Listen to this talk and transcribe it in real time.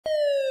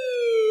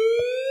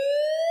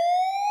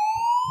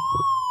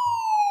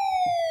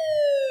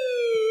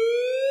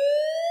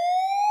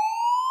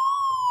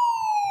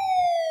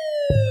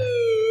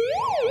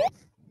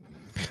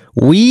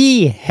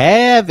We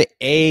have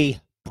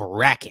a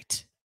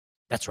bracket.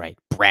 That's right.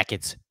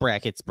 Brackets.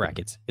 It's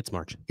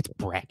March. It's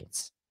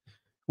brackets.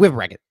 We have a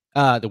bracket.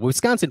 The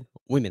Wisconsin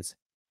women's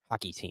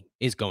hockey team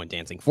is going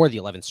dancing for the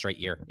 11th straight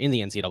year in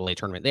the NCAA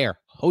tournament. They are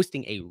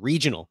hosting a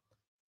regional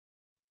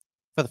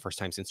for the first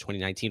time since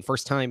 2019.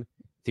 First time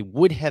they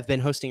would have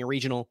been hosting a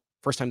regional.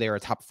 First time they were a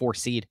top 4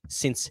 seed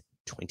since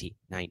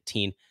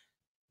 2019.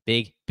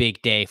 Big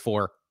day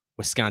for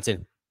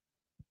Wisconsin.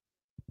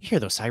 You hear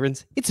those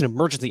sirens? It's an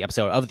emergency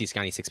episode of the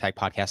Scotty Six Pack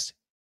podcast.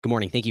 Good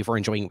morning. Thank you for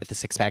enjoying with the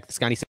Six Pack, the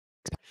Scotty Six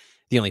Pack,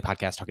 the only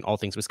podcast talking all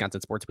things Wisconsin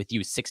sports with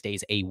you 6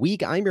 days a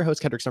week. I'm your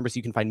host, Kendrick Numbers.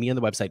 You can find me on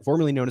the website,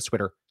 formerly known as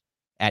Twitter,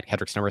 at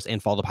Kendrick Numbers,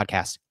 and follow the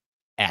podcast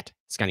at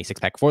Scotty Six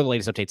Pack for the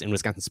latest updates in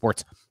Wisconsin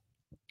sports.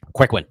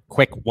 Quick one,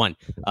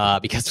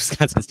 because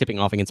Wisconsin's tipping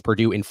off against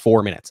Purdue in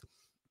 4 minutes.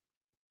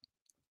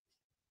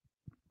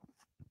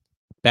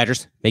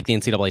 Badgers make the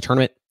NCAA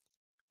tournament.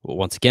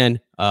 Once again,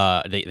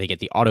 they get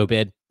the auto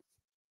bid.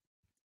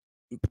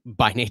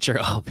 By nature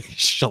of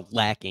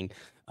shellacking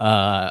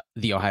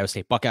the Ohio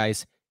State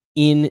Buckeyes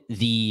in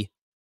the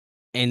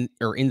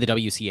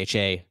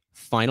WCHA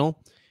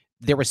final.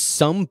 There was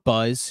some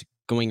buzz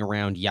going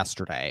around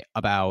yesterday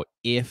about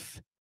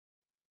if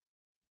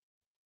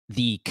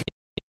the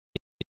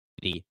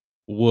committee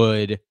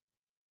would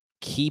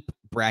keep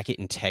bracket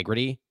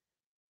integrity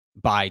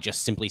by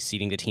just simply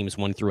seeding the teams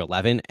 1 through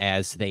 11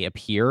 as they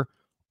appear,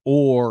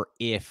 or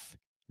if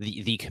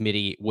the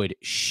committee would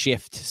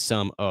shift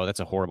some,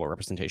 that's a horrible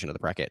representation of the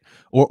bracket,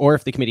 or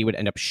if the committee would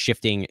end up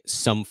shifting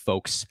some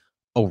folks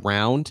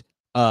around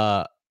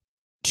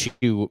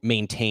to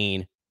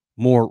maintain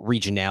more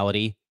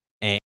regionality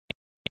and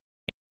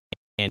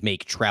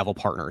make travel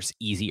partners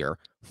easier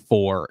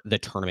for the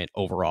tournament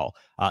overall.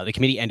 The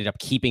committee ended up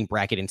keeping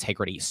bracket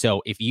integrity.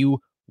 So if you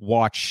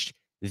watched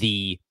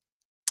the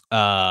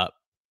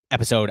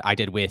episode I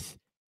did with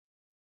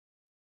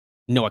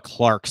Noah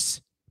Clark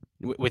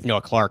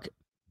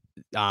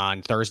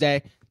on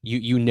Thursday,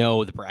 you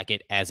know the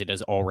bracket as it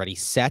is already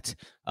set.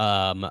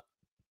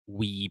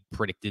 We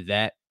predicted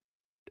that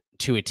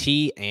to a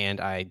T, and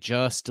I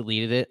just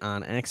deleted it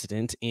on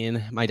accident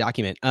in my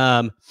document.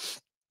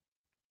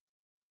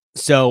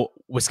 So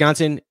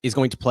Wisconsin is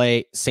going to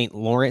play St.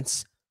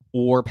 Lawrence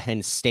or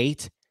Penn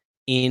State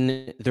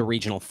in the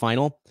regional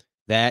final.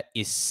 That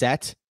is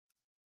set.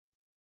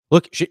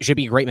 Look, should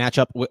be a great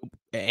matchup.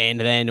 And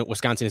then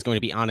Wisconsin is going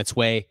to be on its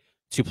way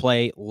to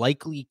play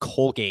likely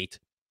Colgate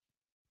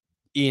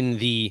in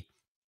the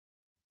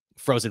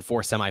Frozen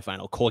Four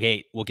semifinal.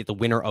 Colgate will get the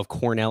winner of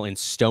Cornell and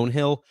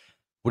Stonehill.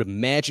 Would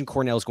imagine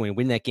Cornell is going to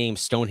win that game.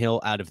 Stonehill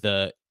out of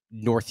the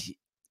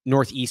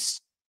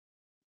Northeast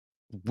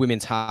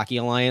Women's Hockey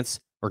Alliance,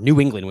 or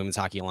New England Women's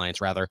Hockey Alliance,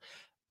 rather.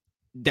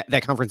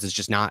 That conference is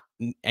just not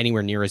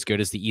anywhere near as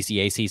good as the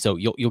ECAC. So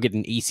you'll get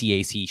an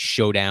ECAC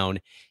showdown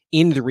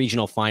in the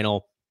regional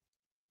final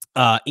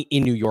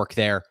in New York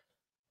there.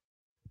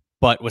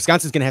 But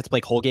Wisconsin's going to have to play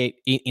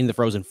Colgate in the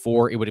Frozen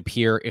Four, it would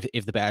appear,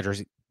 if the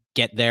Badgers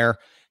get there.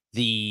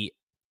 The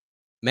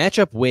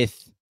matchup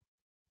with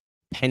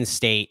Penn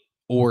State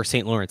or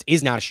St. Lawrence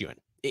is not a shoo-in.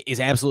 It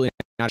is absolutely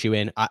not a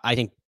shoo-in. I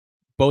think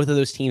both of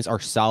those teams are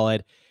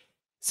solid.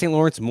 St.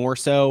 Lawrence more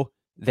so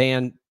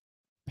than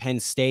Penn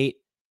State.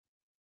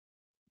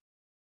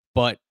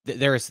 But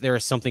there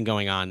is something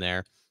going on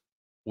there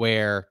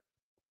where,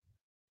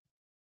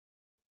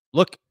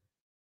 look,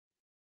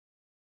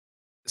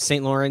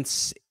 St.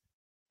 Lawrence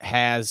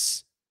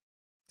has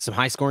some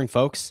high-scoring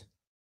folks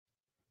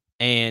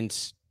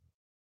and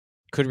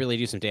could really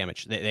do some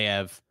damage. They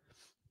have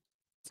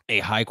a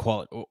high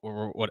quality,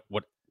 or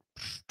what?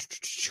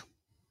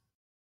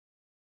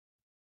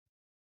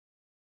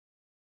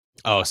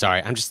 Oh,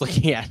 sorry. I'm just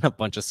looking at a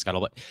bunch of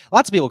scuttlebutt.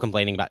 Lots of people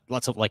complaining about,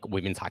 lots of like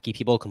women's hockey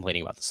people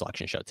complaining about the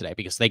selection show today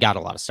because they got a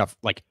lot of stuff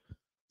like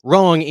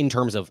wrong in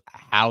terms of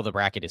how the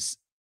bracket is.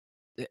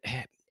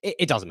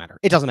 It doesn't matter.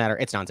 It doesn't matter.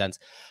 It's nonsense.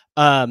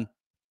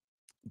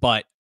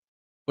 But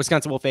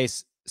Wisconsin will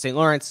face St.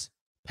 Lawrence,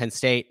 Penn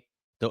State,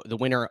 the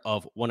winner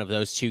of one of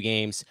those two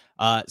games.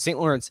 St.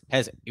 Lawrence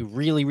has a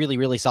really, really,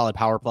 really solid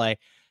power play.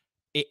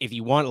 If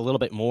you want a little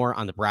bit more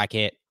on the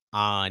bracket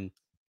on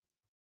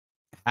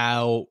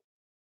how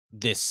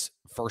this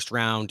first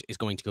round is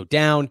going to go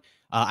down,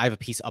 I have a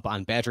piece up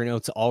on Badger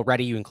Notes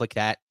already. You can click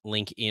that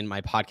link in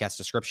my podcast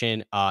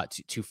description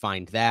to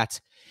find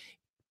that.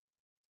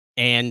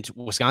 And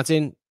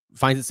Wisconsin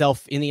finds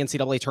itself in the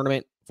NCAA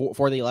tournament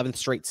for the 11th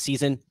straight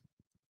season.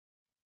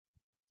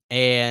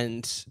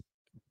 And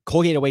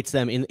Colgate awaits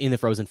them in the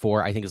Frozen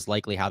Four, I think is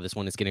likely how this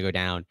one is going to go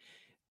down.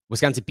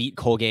 Wisconsin beat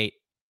Colgate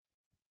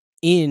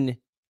in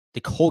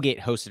the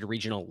Colgate-hosted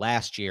regional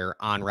last year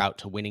en route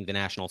to winning the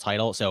national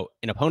title. So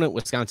an opponent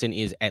Wisconsin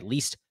is at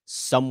least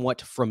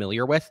somewhat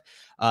familiar with.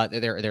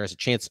 There is a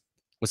chance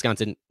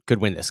Wisconsin could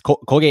win this.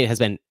 Colgate has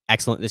been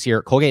excellent this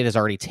year. Colgate has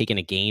already taken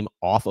a game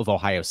off of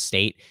Ohio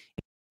State.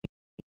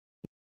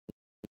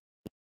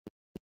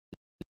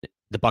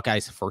 The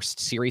Buckeyes' first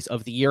series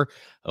of the year.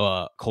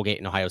 Colgate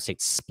and Ohio State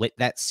split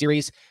that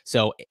series.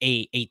 So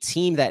a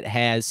team that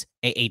has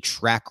a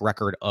track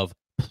record of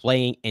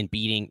playing and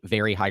beating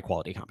very high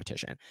quality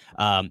competition.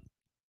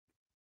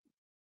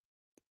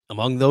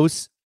 Among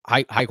those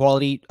high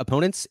quality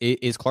opponents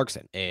is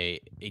Clarkson, a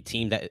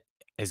team that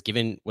has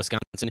given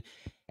Wisconsin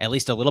at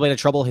least a little bit of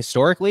trouble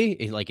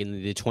historically, like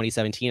in the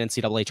 2017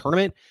 NCAA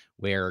tournament,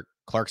 where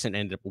Clarkson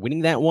ended up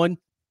winning that one,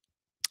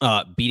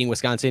 beating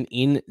Wisconsin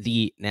in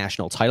the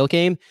national title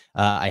game.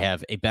 I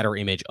have a better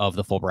image of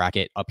the full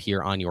bracket up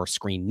here on your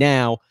screen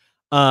now.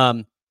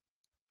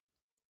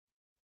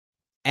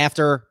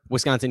 After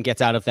Wisconsin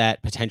gets out of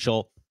that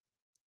potential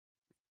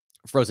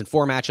Frozen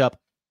Four matchup,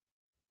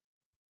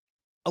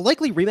 a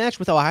likely rematch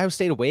with Ohio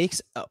State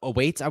awaits,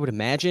 I would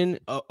imagine.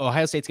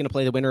 Ohio State's going to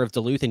play the winner of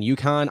Duluth and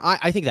UConn.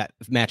 I think that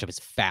matchup is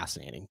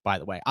fascinating, by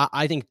the way.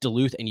 I think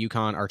Duluth and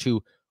UConn are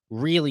two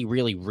really,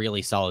 really,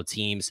 really solid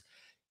teams.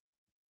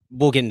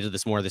 We'll get into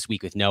this more this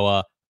week with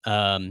Noah.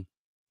 And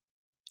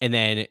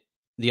then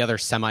the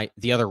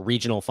other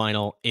regional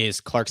final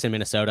is Clarkson,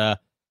 Minnesota.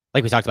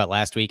 Like we talked about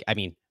last week. I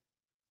mean,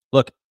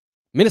 look,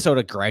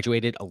 Minnesota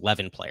graduated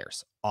 11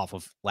 players off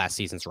of last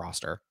season's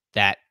roster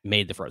that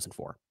made the Frozen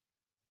Four.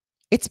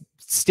 It's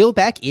still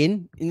back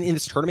in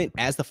this tournament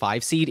as the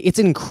 5 seed. It's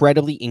an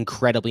incredibly,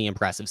 incredibly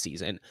impressive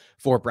season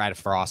for Brad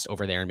Frost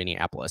over there in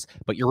Minneapolis.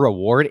 But your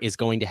reward is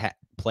going to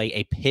play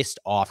a pissed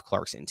off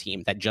Clarkson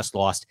team that just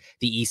lost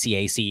the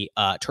ECAC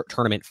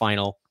tournament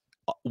final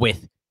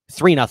with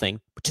 3-0.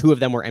 2 of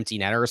them were empty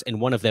netters,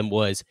 and one of them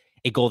was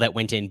a goal that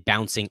went in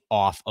bouncing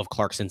off of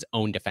Clarkson's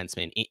own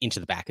defenseman into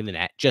the back of the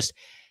net. Just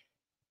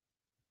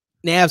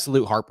an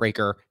absolute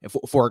heartbreaker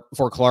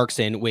for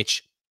Clarkson,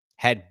 which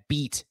had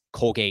beat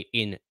Colgate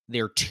in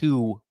their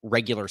 2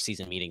 regular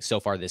season meetings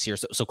so far this year.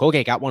 So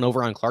Colgate got one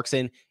over on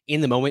Clarkson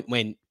in the moment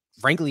when,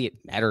 frankly, it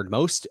mattered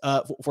most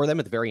for them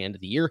at the very end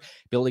of the year,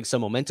 building some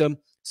momentum.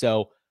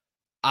 So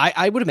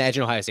I would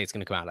imagine Ohio State's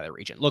going to come out of that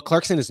region. Look,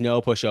 Clarkson is no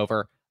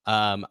pushover.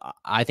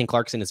 I think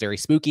Clarkson is very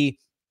spooky,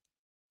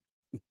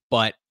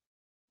 but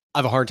I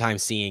have a hard time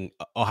seeing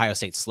Ohio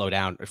State slow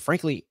down.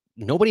 Frankly,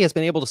 nobody has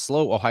been able to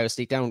slow Ohio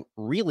State down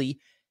really,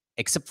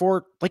 except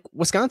for like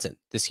Wisconsin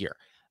this year.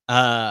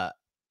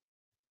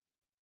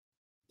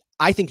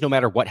 I think no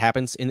matter what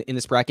happens in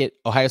this bracket,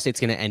 Ohio State's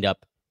going to end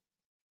up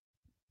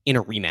in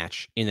a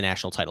rematch in the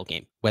national title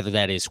game, whether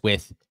that is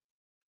with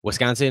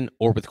Wisconsin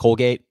or with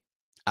Colgate.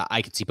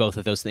 I could see both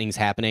of those things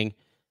happening.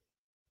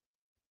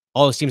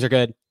 All those teams are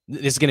good.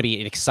 This is going to be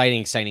an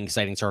exciting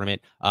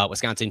tournament.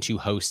 Wisconsin to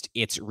host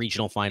its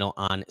regional final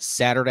on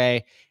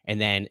Saturday,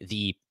 and then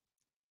the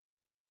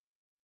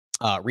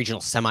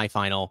regional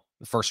semifinal,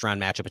 the first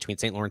round matchup between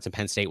St. Lawrence and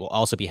Penn State, will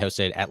also be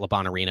hosted at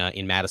LeBron Arena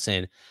in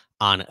Madison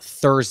on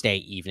Thursday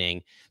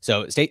evening.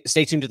 So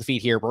stay tuned to the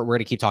feed here. We're going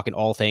to keep talking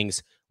all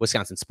things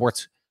Wisconsin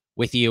sports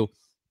with you.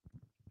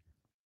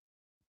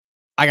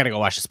 I got to go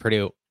watch this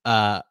Purdue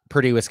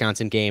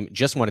Wisconsin game.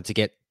 Just wanted to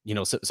get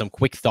some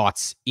quick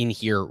thoughts in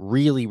here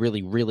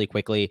really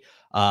quickly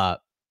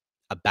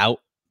about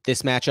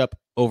this matchup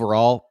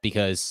overall,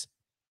 because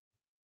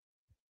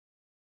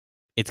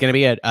it's going to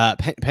be a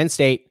Penn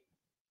State.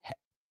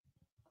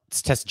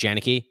 Tessa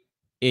Janicki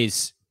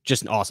is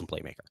just an awesome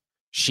playmaker.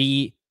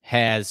 She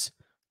has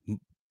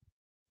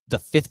the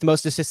 5th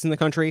most assists in the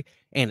country,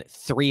 and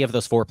 3 of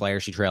those 4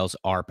 players she trails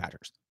are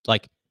Badgers.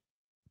 Like,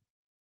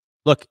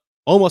 look,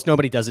 almost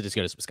nobody does it as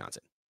good as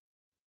Wisconsin.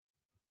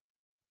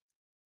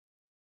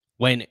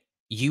 When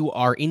you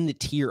are in the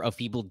tier of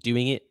people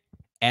doing it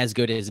as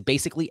good as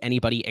basically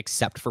anybody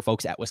except for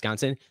folks at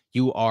Wisconsin,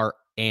 you are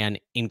an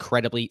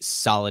incredibly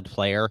solid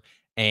player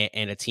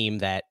and a team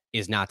that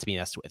is not to be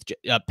messed with.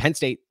 Penn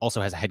State also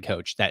has a head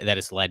coach that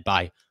is led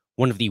by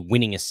one of the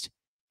winningest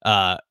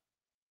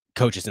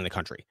coaches in the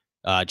country.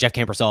 Jeff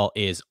Campersall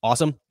is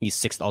awesome. He's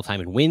 6th all time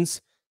in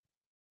wins.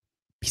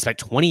 He spent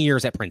 20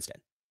 years at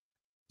Princeton.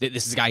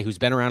 This is a guy who's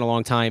been around a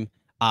long time.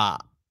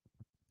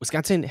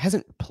 Wisconsin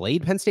hasn't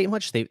played Penn State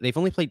much. They've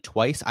only played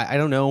twice. I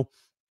don't know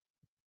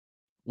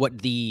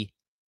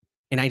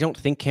and I don't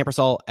think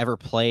Campersall ever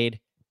played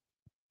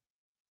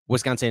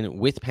Wisconsin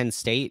with Penn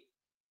State.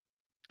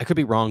 I could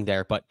be wrong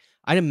there, but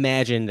I'd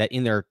imagine that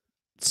in their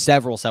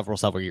several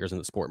years in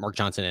the sport, Mark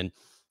Johnson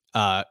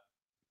and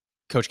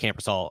Coach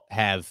Campersall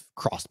have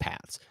crossed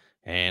paths,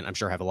 and I'm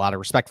sure have a lot of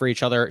respect for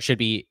each other. It should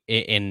be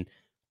an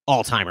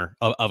all-timer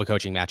of a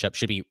coaching matchup.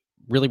 Should be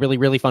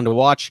really fun to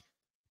watch.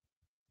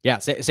 Yeah,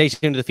 stay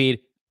tuned to the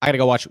feed. I got to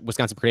go watch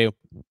Wisconsin-Purdue.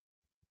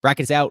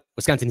 Bracket is out.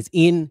 Wisconsin is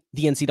in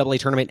the NCAA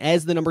tournament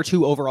as the number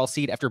 2 overall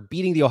seed after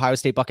beating the Ohio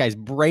State Buckeyes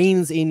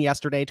brains in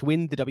yesterday to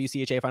win the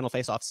WCHA Final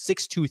Faceoff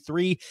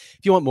 6-3. If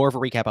you want more of a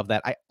recap of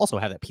that, I also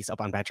have that piece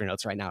up on Badger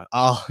Notes right now.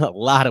 A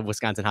lot of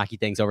Wisconsin hockey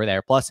things over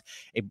there, plus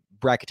a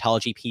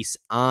bracketology piece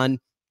on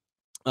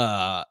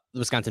the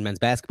Wisconsin men's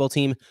basketball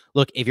team.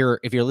 Look, if you're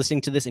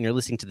listening to this and you're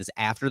listening to this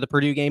after the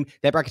Purdue game,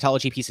 that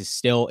bracketology piece is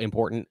still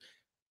important.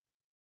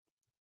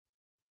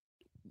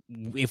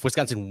 If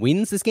Wisconsin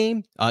wins this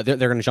game, they're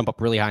going to jump up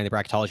really high in the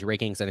bracketology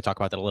rankings, and I talk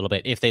about that a little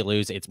bit. If they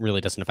lose, it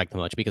really doesn't affect them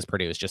much because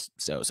Purdue is just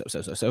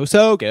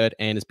so good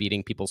and is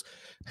beating people's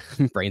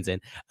brains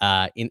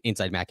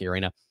inside Mackey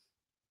Arena.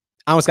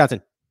 I'm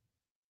Wisconsin.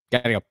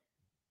 Gotta go.